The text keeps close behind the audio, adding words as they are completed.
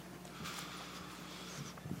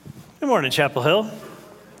Good morning, Chapel Hill.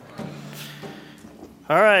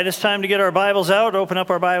 All right, it's time to get our Bibles out, open up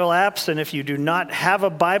our Bible apps, and if you do not have a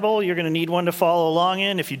Bible, you're going to need one to follow along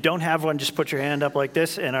in. If you don't have one, just put your hand up like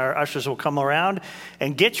this, and our ushers will come around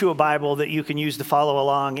and get you a Bible that you can use to follow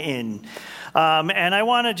along in. And I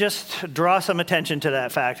want to just draw some attention to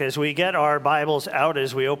that fact as we get our Bibles out,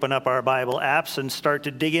 as we open up our Bible apps and start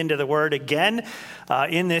to dig into the Word again.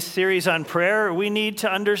 In this series on prayer, we need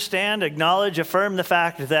to understand, acknowledge, affirm the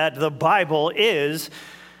fact that the Bible is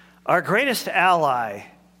our greatest ally.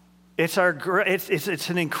 It's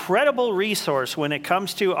an incredible resource when it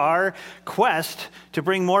comes to our quest to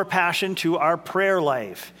bring more passion to our prayer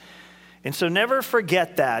life. And so never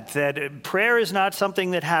forget that prayer is not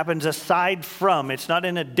something that happens aside from, it's not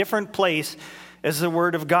in a different place as the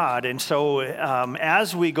Word of God. And so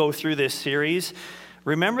as we go through this series,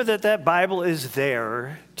 remember that Bible is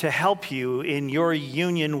there to help you in your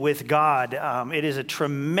union with God. It is a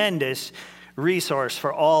tremendous resource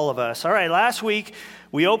for all of us. All right, last week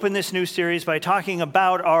we opened this new series by talking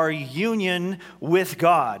about our union with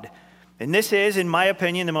God. And this is, in my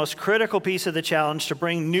opinion, the most critical piece of the challenge to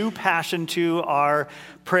bring new passion to our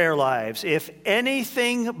prayer lives. If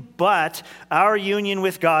anything but our union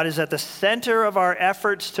with God is at the center of our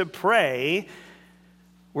efforts to pray,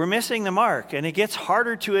 we're missing the mark, and it gets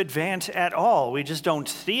harder to advance at all. We just don't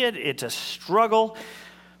see it. It's a struggle.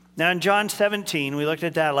 Now, in John 17, we looked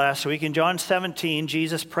at that last week. In John 17,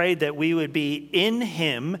 Jesus prayed that we would be in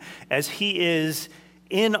him as he is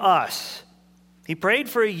in us. He prayed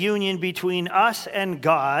for a union between us and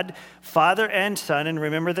God, Father and Son. And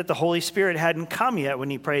remember that the Holy Spirit hadn't come yet when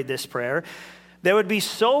he prayed this prayer. That would be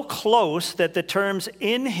so close that the terms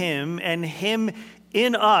in him and him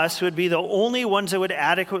in us would be the only ones that would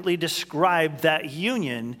adequately describe that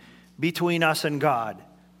union between us and God.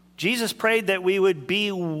 Jesus prayed that we would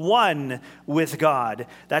be one with God.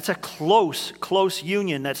 That's a close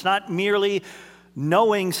union. That's not merely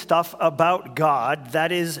knowing stuff about God.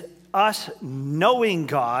 That is us knowing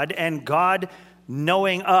God and God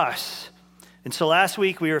knowing us. And so last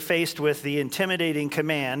week we were faced with the intimidating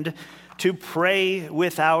command to pray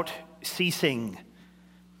without ceasing.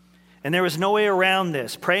 And there was no way around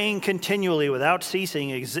this. Praying continually without ceasing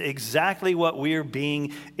is exactly what we're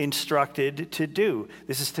being instructed to do.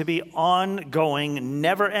 This is to be ongoing,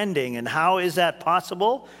 never ending. And how is that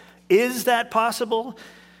possible? Is that possible?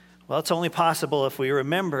 Well, it's only possible if we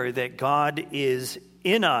remember that God is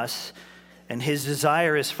in us, and his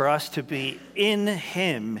desire is for us to be in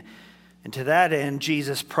him. And to that end,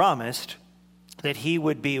 Jesus promised that he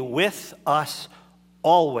would be with us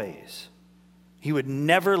always. He would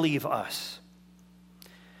never leave us.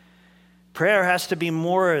 Prayer has to be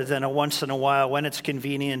more than a once in a while when it's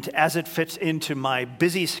convenient, as it fits into my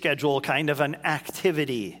busy schedule kind of an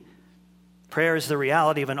activity. Prayer is the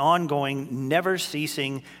reality of an ongoing,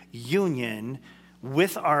 never-ceasing union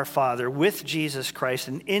with our Father, with Jesus Christ.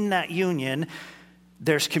 And in that union,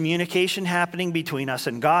 there's communication happening between us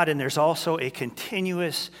and God, and there's also a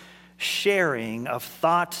continuous sharing of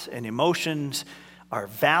thoughts and emotions, our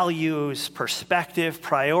values, perspective,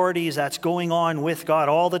 priorities. That's going on with God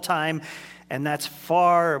all the time, and that's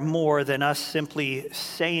far more than us simply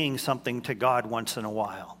saying something to God once in a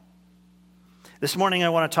while. This morning I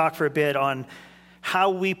want to talk for a bit on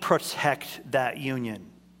how we protect that union.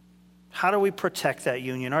 How do we protect that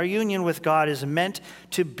union? Our union with God is meant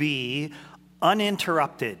to be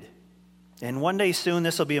uninterrupted. And one day soon,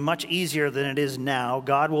 this will be much easier than it is now.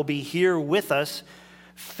 God will be here with us,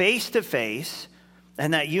 face to face,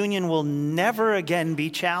 and that union will never again be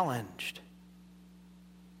challenged.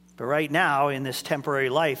 But right now, in this temporary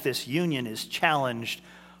life, this union is challenged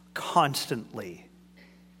constantly.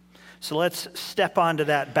 So let's step onto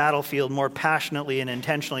that battlefield more passionately and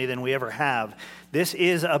intentionally than we ever have. This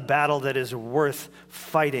is a battle that is worth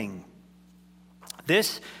fighting.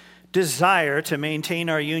 This desire to maintain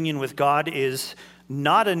our union with God is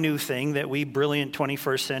not a new thing that we brilliant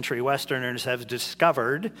 21st century Westerners have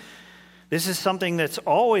discovered. This is something that's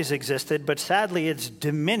always existed, but sadly it's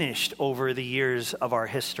diminished over the years of our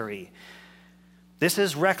history. This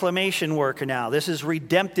is reclamation work now. This is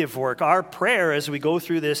redemptive work. Our prayer as we go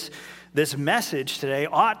through this message today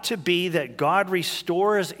ought to be that God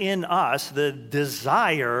restores in us the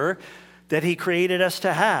desire that he created us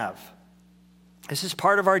to have. This is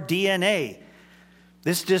part of our DNA.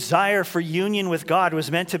 This desire for union with God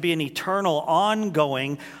was meant to be an eternal,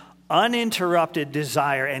 ongoing, uninterrupted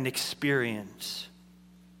desire and experience.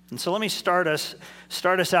 And so let me start us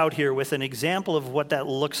out here with an example of what that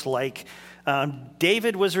looks like.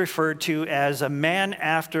 David was referred to as a man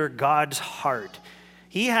after God's heart.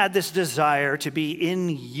 He had this desire to be in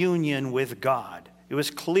union with God. It was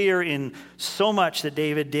clear in so much that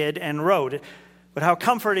David did and wrote. But how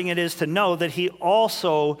comforting it is to know that he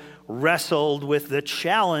also wrestled with the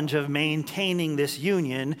challenge of maintaining this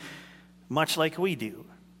union, much like we do.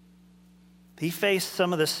 He faced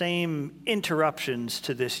some of the same interruptions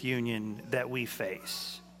to this union that we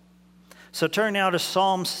face. So turn now to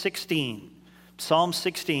Psalm 16. Psalm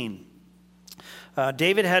 16.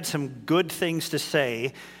 David had some good things to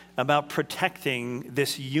say about protecting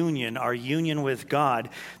this union, our union with God.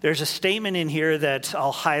 There's a statement in here that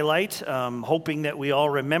I'll highlight, hoping that we all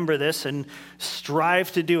remember this and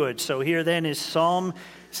strive to do it. So here then is Psalm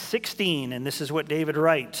 16, and this is what David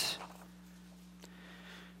writes.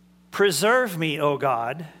 Preserve me, O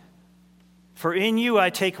God, for in you I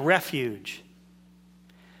take refuge.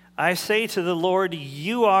 I say to the Lord,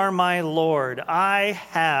 you are my Lord. I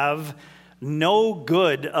have no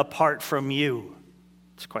good apart from you.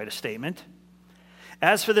 It's quite a statement.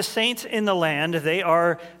 As for the saints in the land, they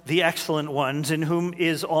are the excellent ones, in whom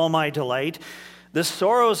is all my delight. The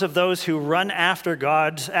sorrows of those who run after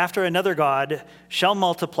another god, shall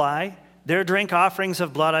multiply. Their drink offerings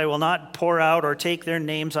of blood I will not pour out or take their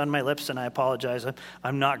names on my lips. And I apologize,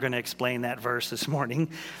 I'm not going to explain that verse this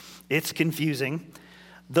morning. It's confusing.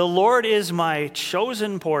 The Lord is my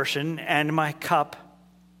chosen portion and my cup.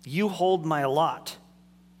 You hold my lot.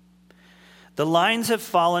 The lines have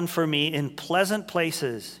fallen for me in pleasant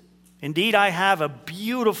places. Indeed, I have a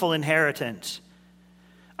beautiful inheritance.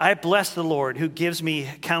 I bless the Lord who gives me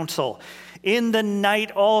counsel. In the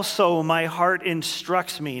night also my heart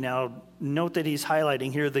instructs me. Now, note that he's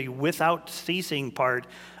highlighting here the without ceasing part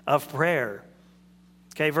of prayer.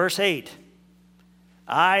 Okay, verse 8.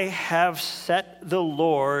 I have set the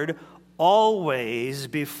Lord always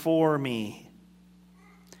before me.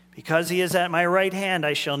 Because he is at my right hand,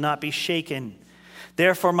 I shall not be shaken.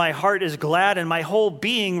 Therefore my heart is glad, and my whole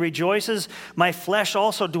being rejoices. My flesh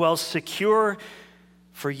also dwells secure,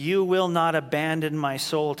 for you will not abandon my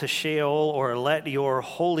soul to Sheol, or let your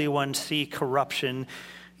Holy One see corruption.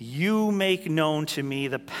 You make known to me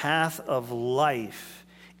the path of life.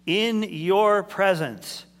 In your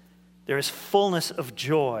presence there is fullness of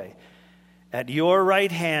joy. At your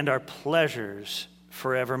right hand are pleasures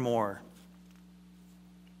forevermore.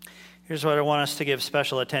 Here's what I want us to give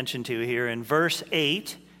special attention to here. In verse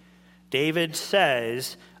 8, David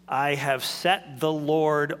says, I have set the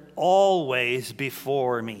Lord always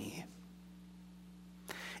before me.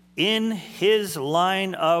 In his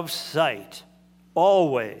line of sight,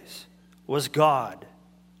 always was God.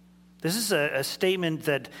 This is a statement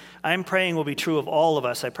that I'm praying will be true of all of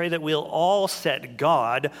us. I pray that we'll all set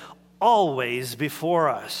God always before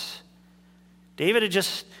us. David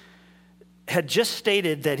had just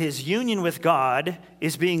stated that his union with God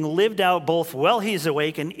is being lived out both while he's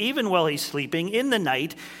awake and even while he's sleeping in the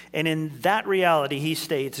night. And in that reality, he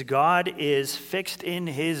states, God is fixed in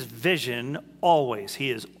his vision always. He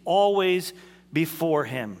is always before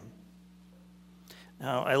him.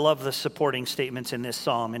 Now, I love the supporting statements in this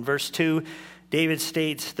psalm. In verse 2, David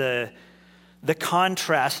states the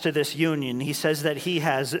contrast to this union. He says that he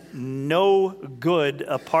has no good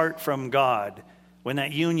apart from God when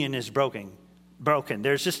that union is broken.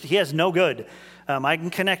 He has no good. I can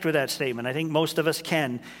connect with that statement. I think most of us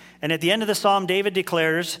can. And at the end of the psalm, David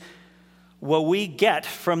declares what we get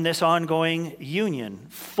from this ongoing union: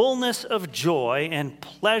 fullness of joy and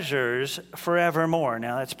pleasures forevermore.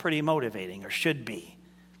 Now, that's pretty motivating, or should be.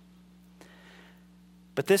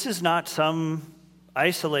 But this is not some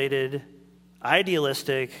isolated,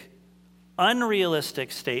 idealistic,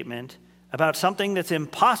 unrealistic statement about something that's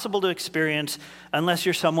impossible to experience unless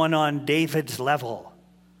you're someone on David's level.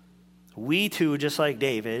 We too, just like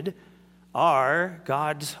David, are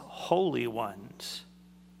God's holy ones.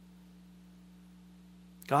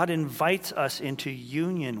 God invites us into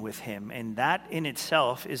union with him, and that in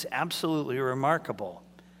itself is absolutely remarkable.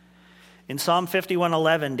 In Psalm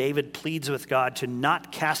 51:11, David pleads with God to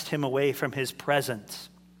not cast him away from his presence.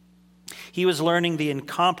 He was learning the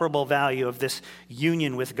incomparable value of this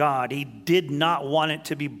union with God. He did not want it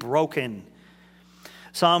to be broken.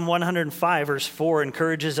 Psalm 105, verse 4,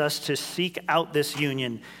 encourages us to seek out this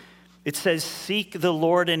union. It says, seek the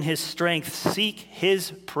Lord in his strength. Seek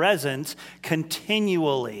his presence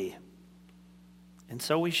continually. And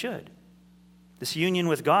so we should. This union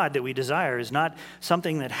with God that we desire is not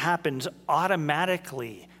something that happens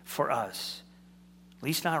automatically for us, at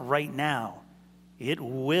least not right now. It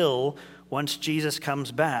will once Jesus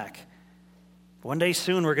comes back. One day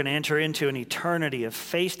soon we're going to enter into an eternity of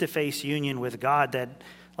face-to-face union with God that,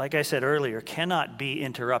 like I said earlier, cannot be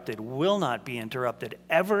interrupted, will not be interrupted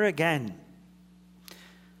ever again.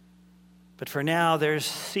 But for now, there's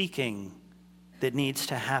seeking that needs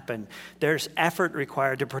to happen. There's effort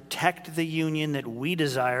required to protect the union that we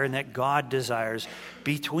desire and that God desires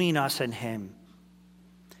between us and him.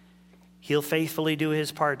 He'll faithfully do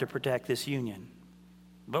his part to protect this union.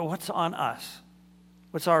 But what's on us?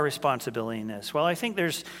 What's our responsibility in this? Well, I think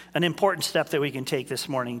there's an important step that we can take this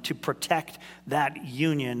morning to protect that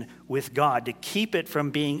union with God, to keep it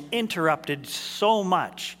from being interrupted so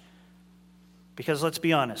much. Because let's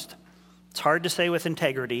be honest, it's hard to say with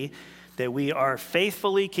integrity that we are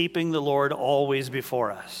faithfully keeping the Lord always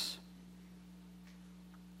before us.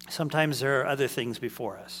 Sometimes there are other things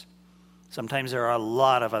before us. Sometimes there are a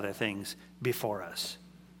lot of other things before us.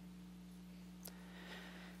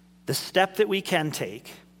 The step that we can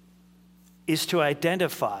take is to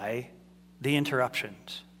identify the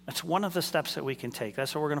interruptions. That's one of the steps that we can take.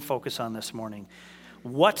 That's what we're going to focus on this morning.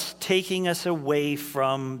 What's taking us away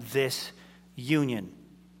from this union?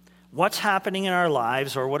 What's happening in our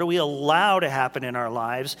lives, or what do we allow to happen in our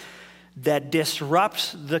lives that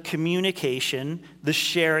disrupts the communication, the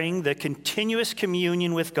sharing, the continuous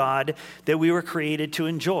communion with God that we were created to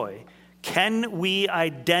enjoy? Can we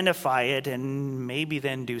identify it and maybe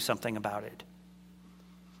then do something about it?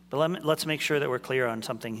 But let's make sure that we're clear on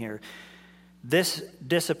something here. This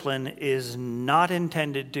discipline is not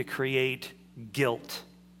intended to create guilt.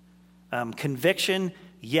 Conviction,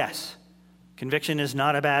 yes. Conviction is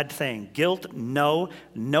not a bad thing. Guilt, no.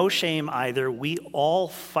 No shame either. We all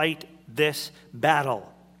fight this battle.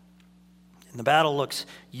 And the battle looks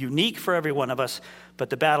unique for every one of us, but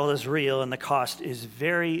the battle is real and the cost is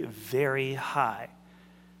very, very high.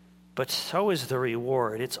 But so is the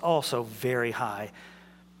reward. It's also very high.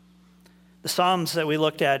 The Psalms that we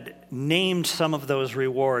looked at named some of those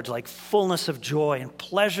rewards, like fullness of joy and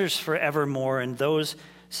pleasures forevermore, and those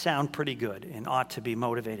sound pretty good and ought to be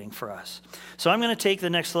motivating for us. So I'm going to take the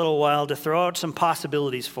next little while to throw out some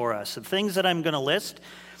possibilities for us. The things that I'm going to list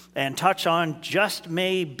and touch on just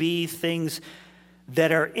may be things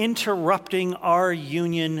that are interrupting our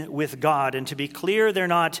union with God. And to be clear, they're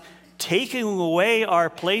not taking away our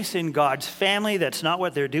place in God's family. That's not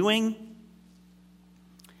what they're doing.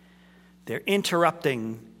 They're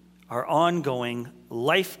interrupting our ongoing,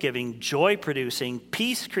 life-giving, joy-producing,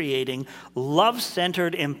 peace-creating,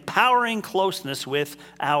 love-centered, empowering closeness with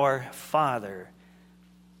our Father.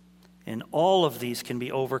 And all of these can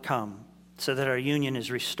be overcome so that our union is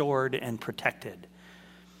restored and protected.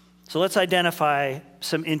 So let's identify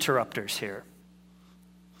some interrupters here.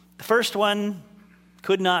 The first one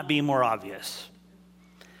could not be more obvious.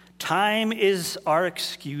 Time is our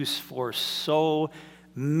excuse for so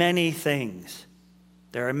many things.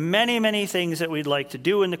 There are many, many things that we'd like to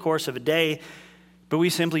do in the course of a day, but we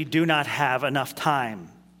simply do not have enough time.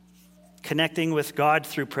 Connecting with God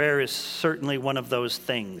through prayer is certainly one of those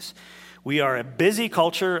things. We are a busy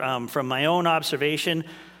culture. From my own observation,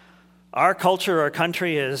 our culture, our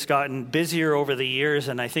country has gotten busier over the years,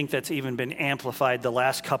 and I think that's even been amplified the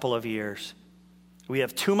last couple of years. We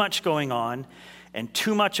have too much going on, and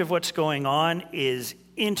too much of what's going on is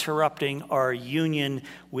interrupting our union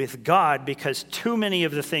with God, because too many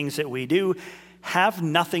of the things that we do have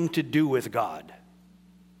nothing to do with God.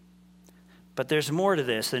 But there's more to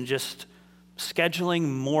this than just scheduling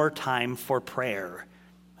more time for prayer.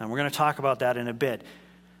 And we're going to talk about that in a bit.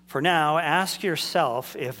 For now, ask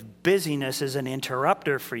yourself if busyness is an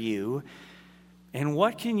interrupter for you, and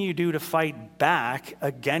what can you do to fight back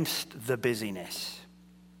against the busyness?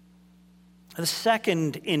 The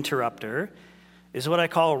second interrupter is what I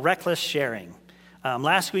call reckless sharing.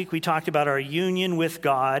 Last week we talked about our union with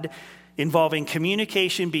God involving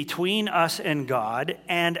communication between us and God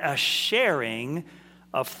and a sharing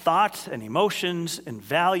of thoughts and emotions and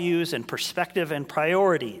values and perspective and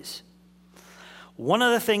priorities. One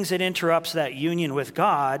of the things that interrupts that union with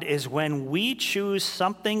God is when we choose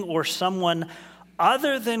something or someone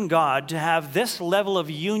other than God to have this level of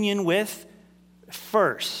union with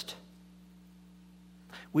first.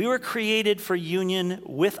 We were created for union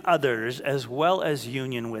with others as well as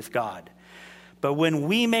union with God. But when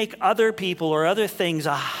we make other people or other things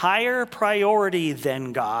a higher priority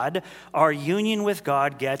than God, our union with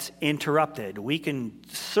God gets interrupted. We can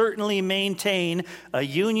certainly maintain a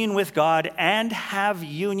union with God and have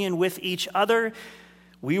union with each other.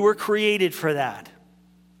 We were created for that,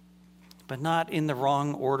 but not in the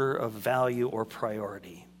wrong order of value or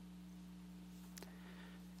priority.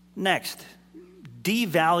 Next,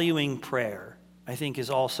 devaluing prayer, I think, is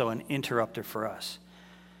also an interrupter for us.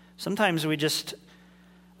 Sometimes we just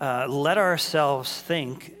let ourselves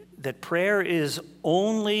think that prayer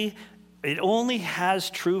only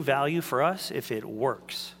has true value for us if it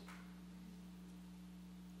works.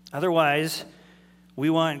 Otherwise, We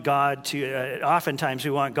want God to, oftentimes we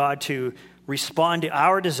want God to respond to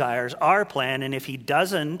our desires, our plan, and if he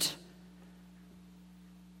doesn't,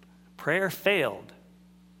 prayer failed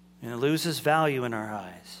and it loses value in our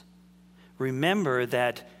eyes. Remember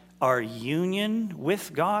that our union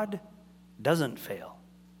with God doesn't fail.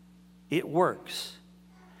 It works.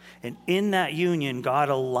 And in that union, God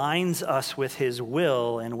aligns us with his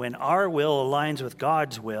will, and when our will aligns with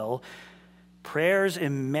God's will, prayer's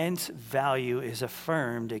immense value is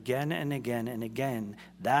affirmed again and again and again.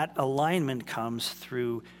 That alignment comes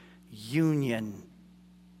through union.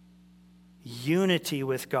 Unity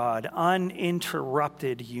with God,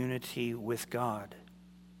 uninterrupted unity with God.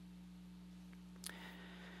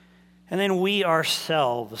 And then we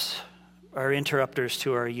ourselves are interrupters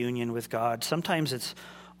to our union with God. Sometimes it's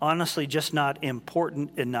honestly just not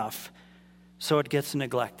important enough, so it gets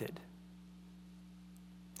neglected.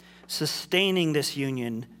 Sustaining this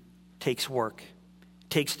union takes work,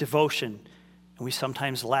 takes devotion, and we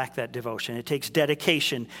sometimes lack that devotion. It takes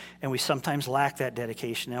dedication, and we sometimes lack that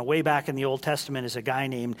dedication. Now, way back in the Old Testament is a guy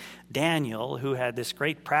named Daniel who had this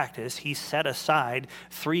great practice. He set aside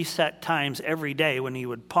 3 set times every day when he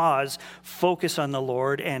would pause, focus on the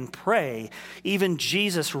Lord, and pray. Even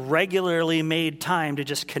Jesus regularly made time to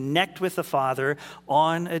just connect with the Father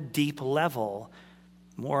on a deep level.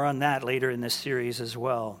 More on that later in this series as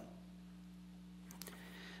well.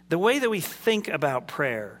 The way that we think about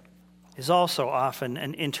prayer is also often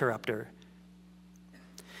an interrupter.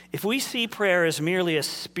 If we see prayer as merely a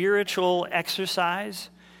spiritual exercise,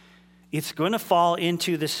 it's going to fall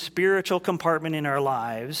into the spiritual compartment in our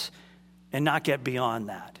lives and not get beyond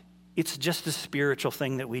that. It's just a spiritual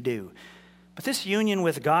thing that we do. But this union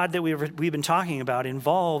with God that we've been talking about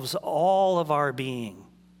involves all of our being,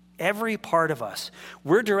 every part of us.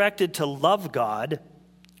 We're directed to love God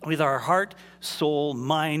with our heart, soul,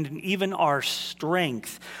 mind, and even our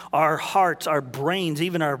strength, our hearts, our brains,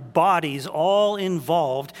 even our bodies, all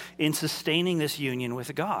involved in sustaining this union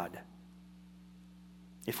with God.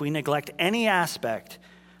 If we neglect any aspect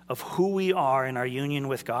of who we are in our union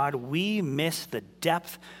with God, we miss the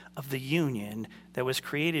depth of the union that was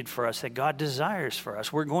created for us, that God desires for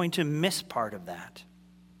us. We're going to miss part of that.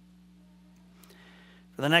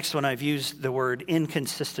 For the next one, I've used the word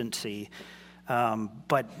inconsistency.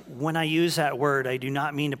 But when I use that word, I do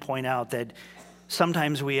not mean to point out that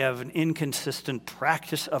sometimes we have an inconsistent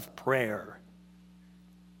practice of prayer,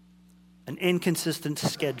 an inconsistent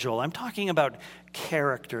schedule. I'm talking about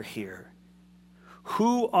character here.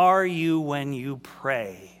 Who are you when you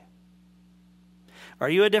pray? Are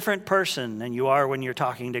you a different person than you are when you're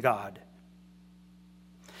talking to God?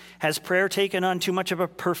 Has prayer taken on too much of a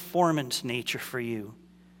performance nature for you?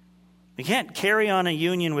 We can't carry on a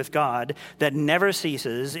union with God that never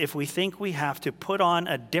ceases if we think we have to put on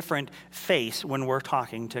a different face when we're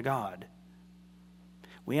talking to God.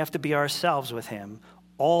 We have to be ourselves with him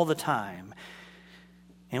all the time,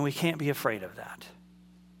 and we can't be afraid of that.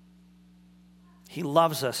 He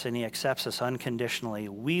loves us and he accepts us unconditionally.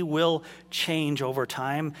 We will change over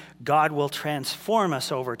time. God will transform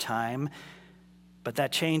us over time, but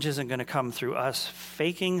that change isn't going to come through us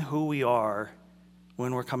faking who we are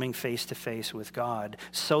when we're coming face to face with God,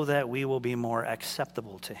 so that we will be more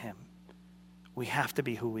acceptable to him. We have to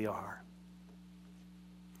be who we are.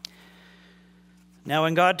 Now,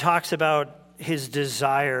 when God talks about his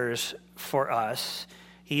desires for us,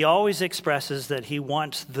 he always expresses that he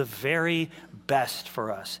wants the very best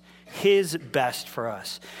for us, his best for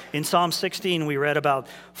us. In Psalm 16, we read about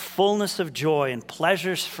fullness of joy and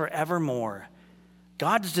pleasures forevermore.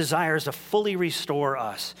 God's desire is to fully restore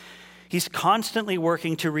us. He's constantly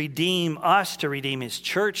working to redeem us, to redeem his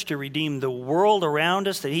church, to redeem the world around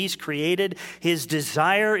us that he's created. His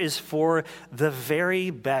desire is for the very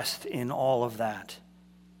best in all of that.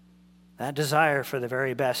 That desire for the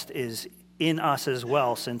very best is in us as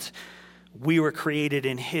well, since we were created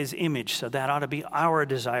in his image. So that ought to be our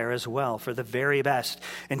desire as well, for the very best.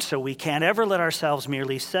 And so we can't ever let ourselves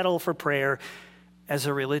merely settle for prayer as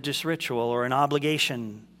a religious ritual or an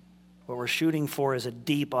obligation. What we're shooting for is a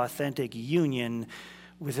deep, authentic union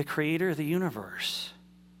with the creator of the universe.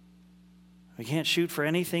 We can't shoot for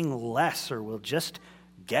anything less, or we'll just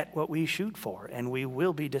get what we shoot for, and we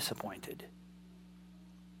will be disappointed.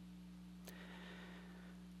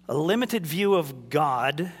 A limited view of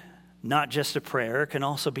God, not just a prayer, can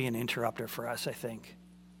also be an interrupter for us, I think.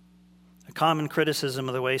 A common criticism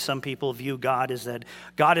of the way some people view God is that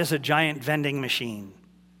God is a giant vending machine.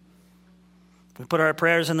 We put our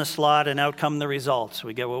prayers in the slot and out come the results.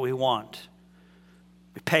 We get what we want.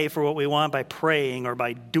 We pay for what we want by praying or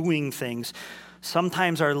by doing things.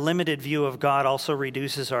 Sometimes our limited view of God also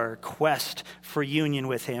reduces our quest for union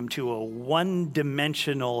with him to a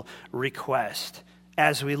one-dimensional request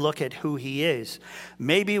as we look at who he is.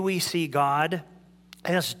 Maybe we see God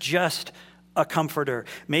as just a comforter.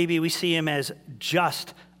 Maybe we see him as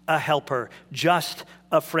just a helper, just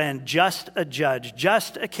a friend, just a judge,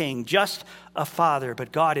 just a king, just a father.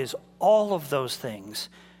 But God is all of those things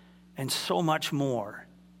and so much more.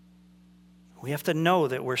 We have to know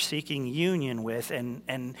that we're seeking union with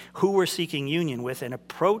and who we're seeking union with, and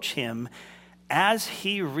approach him as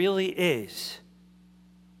he really is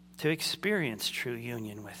to experience true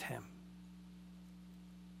union with him.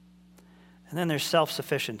 And then there's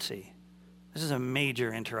self-sufficiency. This is a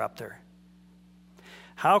major interrupter.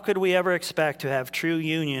 How could we ever expect to have true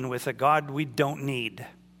union with a God we don't need?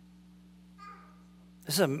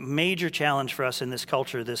 This is a major challenge for us in this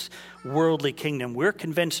culture, this worldly kingdom. We're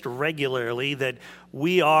convinced regularly that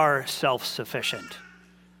we are self-sufficient.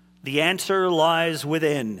 The answer lies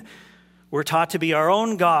within. We're taught to be our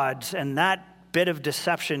own gods, and that bit of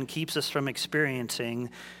deception keeps us from experiencing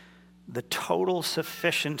the total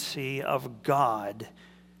sufficiency of God,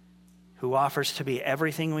 who offers to be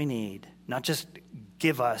everything we need, not just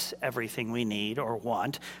give us everything we need or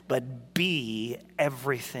want, but be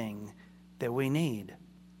everything that we need.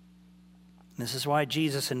 This is why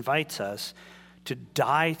Jesus invites us to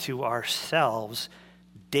die to ourselves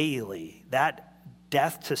daily. That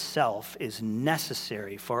death to self is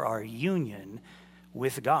necessary for our union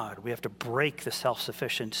with God. We have to break the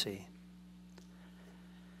self-sufficiency.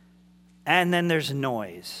 And then there's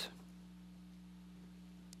noise.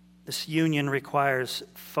 This union requires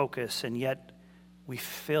focus, and yet we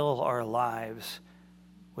fill our lives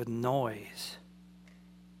with noise.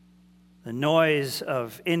 The noise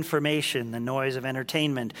of information, the noise of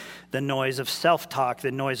entertainment, the noise of self-talk,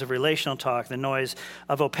 the noise of relational talk, the noise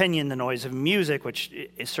of opinion, the noise of music, which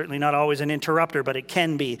is certainly not always an interrupter, but it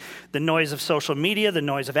can be. The noise of social media, the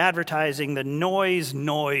noise of advertising, the noise,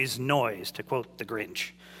 to quote the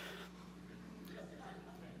Grinch.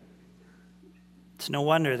 It's no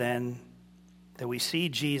wonder then that we see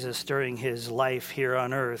Jesus during his life here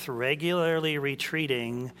on earth regularly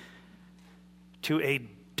retreating to a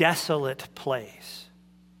desolate place.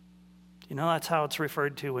 You know, that's how it's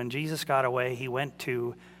referred to. When Jesus got away, he went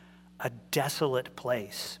to a desolate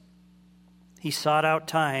place. He sought out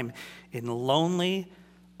time in lonely,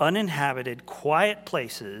 uninhabited, quiet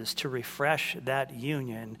places to refresh that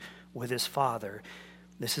union with his Father.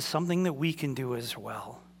 This is something that we can do as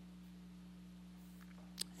well.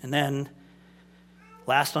 And then,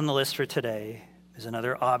 last on the list for today is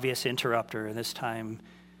another obvious interrupter, and this time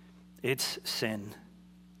it's sin.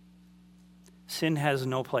 Sin has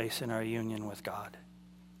no place in our union with God.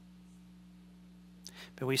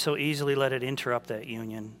 But we so easily let it interrupt that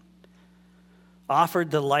union. Offered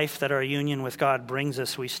the life that our union with God brings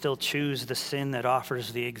us, we still choose the sin that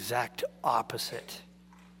offers the exact opposite.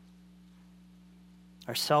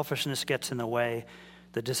 Our selfishness gets in the way.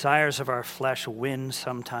 The desires of our flesh win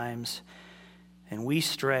sometimes, and we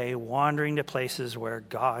stray, wandering to places where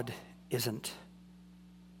God isn't.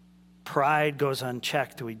 Pride goes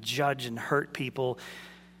unchecked. We judge and hurt people.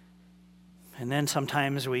 And then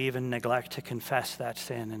sometimes we even neglect to confess that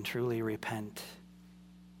sin and truly repent.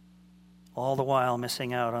 All the while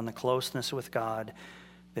missing out on the closeness with God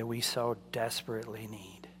that we so desperately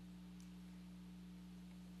need.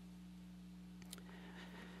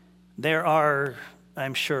 There are,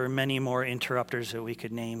 I'm sure, many more interrupters that we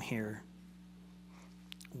could name here.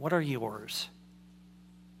 What are yours?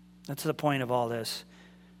 That's the point of all this.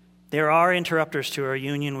 There are interrupters to our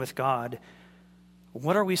union with God.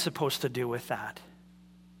 What are we supposed to do with that?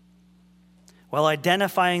 Well,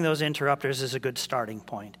 identifying those interrupters is a good starting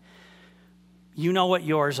point. You know what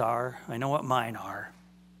yours are. I know what mine are.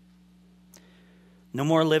 No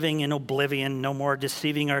more living in oblivion. No more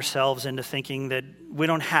deceiving ourselves into thinking that we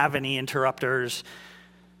don't have any interrupters.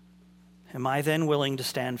 Am I then willing to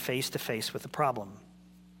stand face to face with the problem?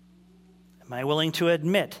 Am I willing to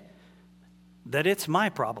admit that it's my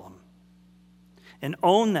problem and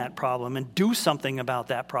own that problem and do something about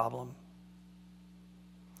that problem?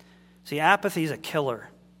 See, apathy is a killer.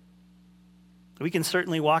 We can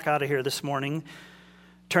certainly walk out of here this morning,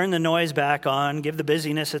 turn the noise back on, give the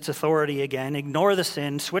busyness its authority again, ignore the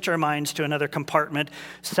sin, switch our minds to another compartment,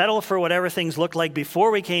 settle for whatever things looked like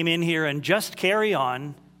before we came in here, and just carry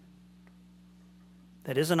on.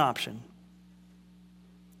 That is an option.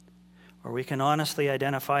 Or we can honestly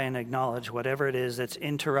identify and acknowledge whatever it is that's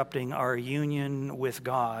interrupting our union with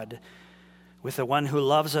God, with the one who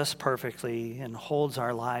loves us perfectly and holds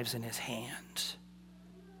our lives in his hands.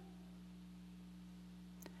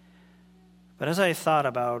 But as I thought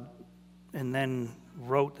about and then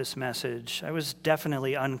wrote this message, I was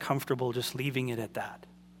definitely uncomfortable just leaving it at that.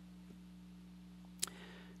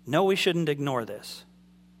 No, we shouldn't ignore this.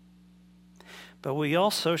 But we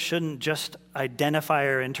also shouldn't just identify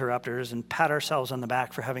our interrupters and pat ourselves on the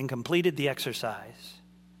back for having completed the exercise.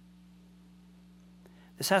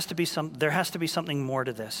 There has to be something more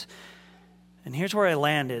to this. And here's where I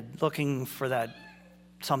landed, looking for that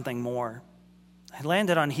something more. I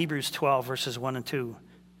landed on Hebrews 12, verses 1 and 2.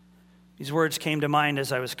 These words came to mind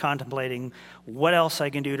as I was contemplating what else I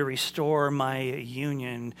can do to restore my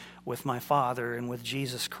union with my Father and with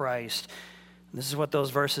Jesus Christ. And this is what those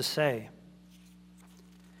verses say.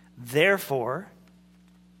 Therefore,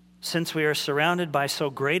 since we are surrounded by so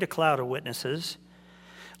great a cloud of witnesses,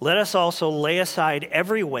 let us also lay aside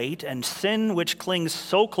every weight and sin which clings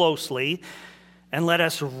so closely, and let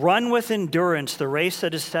us run with endurance the race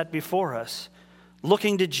that is set before us,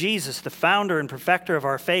 looking to Jesus, the founder and perfecter of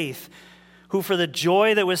our faith, who for the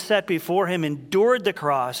joy that was set before him endured the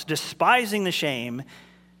cross, despising the shame,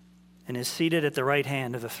 and is seated at the right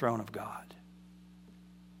hand of the throne of God.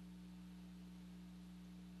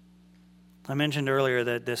 I mentioned earlier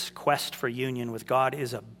that this quest for union with God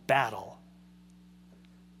is a battle.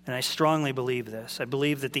 And I strongly believe this. I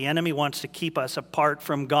believe that the enemy wants to keep us apart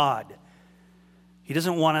from God. He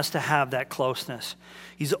doesn't want us to have that closeness.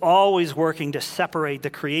 He's always working to separate the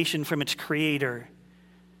creation from its creator.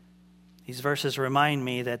 These verses remind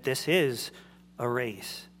me that this is a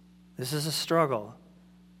race. This is a struggle.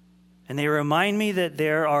 And they remind me that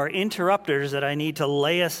there are interrupters that I need to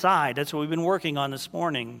lay aside. That's what we've been working on this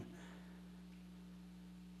morning.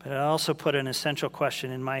 But I also put an essential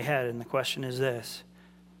question in my head, and the question is this.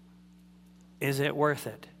 Is it worth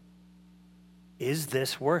it? Is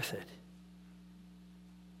this worth it?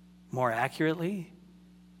 More accurately,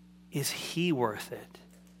 is he worth it?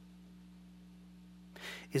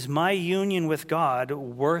 Is my union with God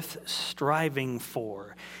worth striving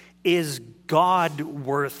for? Is God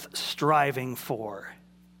worth striving for?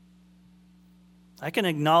 I can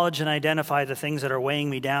acknowledge and identify the things that are weighing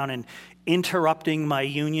me down and interrupting my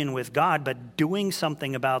union with God, but doing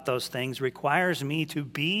something about those things requires me to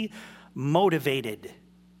be motivated.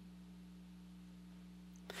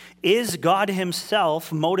 Is God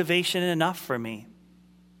himself motivation enough for me?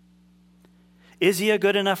 Is he a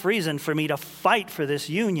good enough reason for me to fight for this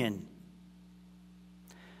union?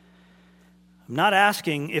 I'm not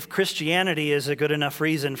asking if Christianity is a good enough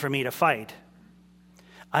reason for me to fight.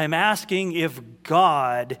 I'm asking if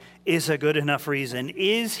God is a good enough reason.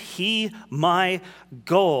 Is he my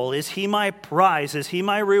goal? Is he my prize? Is he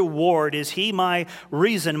my reward? Is he my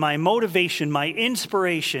reason, my motivation, my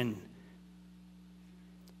inspiration?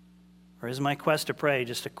 Or is my quest to pray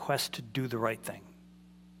just a quest to do the right thing?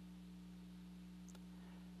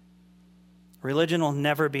 Religion will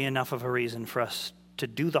never be enough of a reason for us to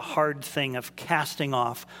do the hard thing of casting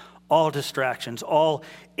off all distractions, all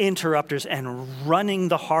interrupters, and running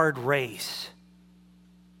the hard race.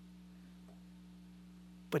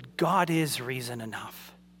 But God is reason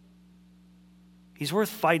enough. He's worth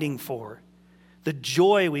fighting for. The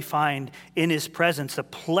joy we find in his presence, the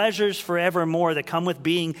pleasures forevermore that come with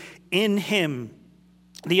being in him,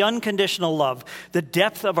 the unconditional love, the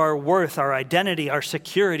depth of our worth, our identity, our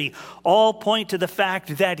security, all point to the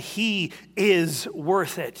fact that he is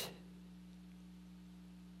worth it.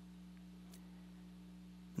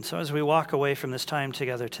 And so as we walk away from this time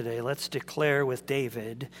together today, let's declare with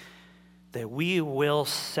David that we will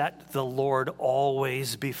set the Lord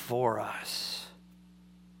always before us.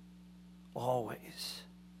 Always.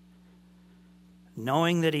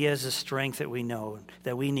 Knowing that he has the strength that we know,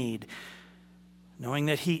 that we need. Knowing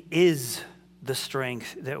that he is the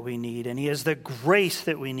strength that we need, and he has the grace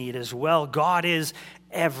that we need as well. God is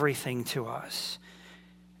everything to us,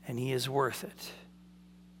 and he is worth it.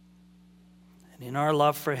 And in our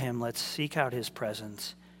love for him, let's seek out his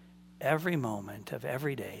presence every moment of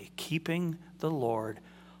every day, keeping the Lord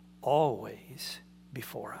always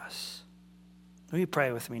before us. Will you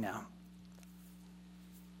pray with me now?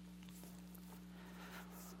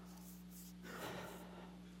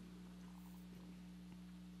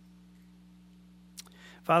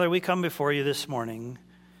 Father, we come before you this morning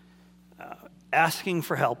asking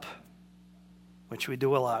for help, which we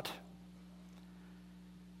do a lot.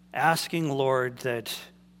 Asking, Lord, that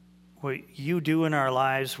what you do in our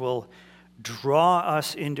lives will draw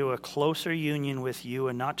us into a closer union with you,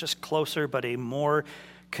 and not just closer, but a more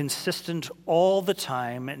consistent, all the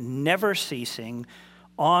time, never ceasing,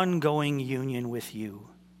 ongoing union with you.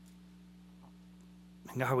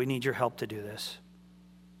 And God, we need your help to do this.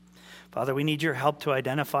 Father, we need your help to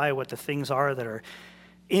identify what the things are that are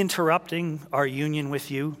interrupting our union with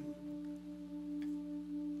you.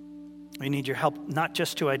 We need your help not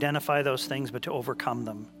just to identify those things, but to overcome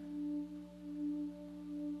them.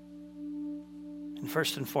 And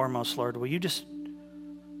first and foremost, Lord, will you just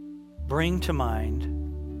bring to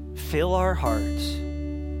mind, fill our hearts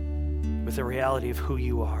with the reality of who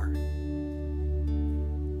you are.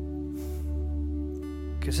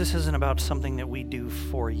 Because this isn't about something that we do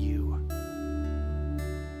for you.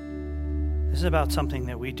 This is about something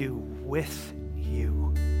that we do with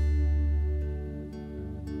you.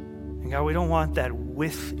 And God, we don't want that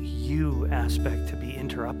with you aspect to be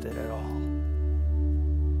interrupted at all.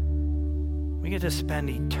 We get to spend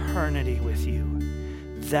eternity with you.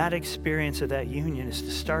 That experience of that union is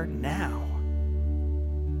to start now.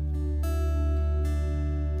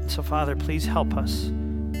 And so, Father, please help us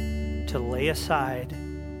to lay aside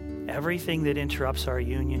everything that interrupts our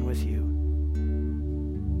union with you.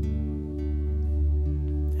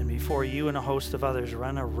 And before you and a host of others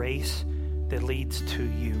run a race that leads to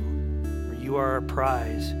you. For you are our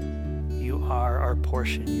prize. You are our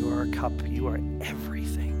portion. You are our cup. You are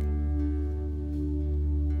everything.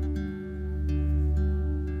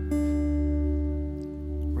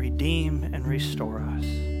 Redeem and restore us.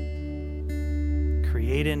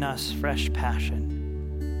 Create in us fresh passion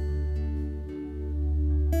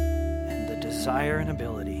and the desire and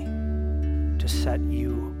ability to set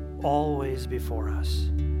you always before us.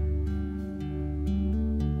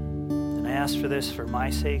 And I ask for this for my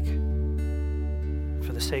sake,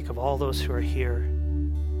 for the sake of all those who are here,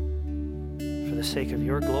 for the sake of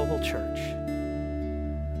your global church.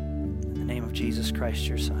 In the name of Jesus Christ,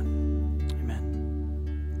 your Son.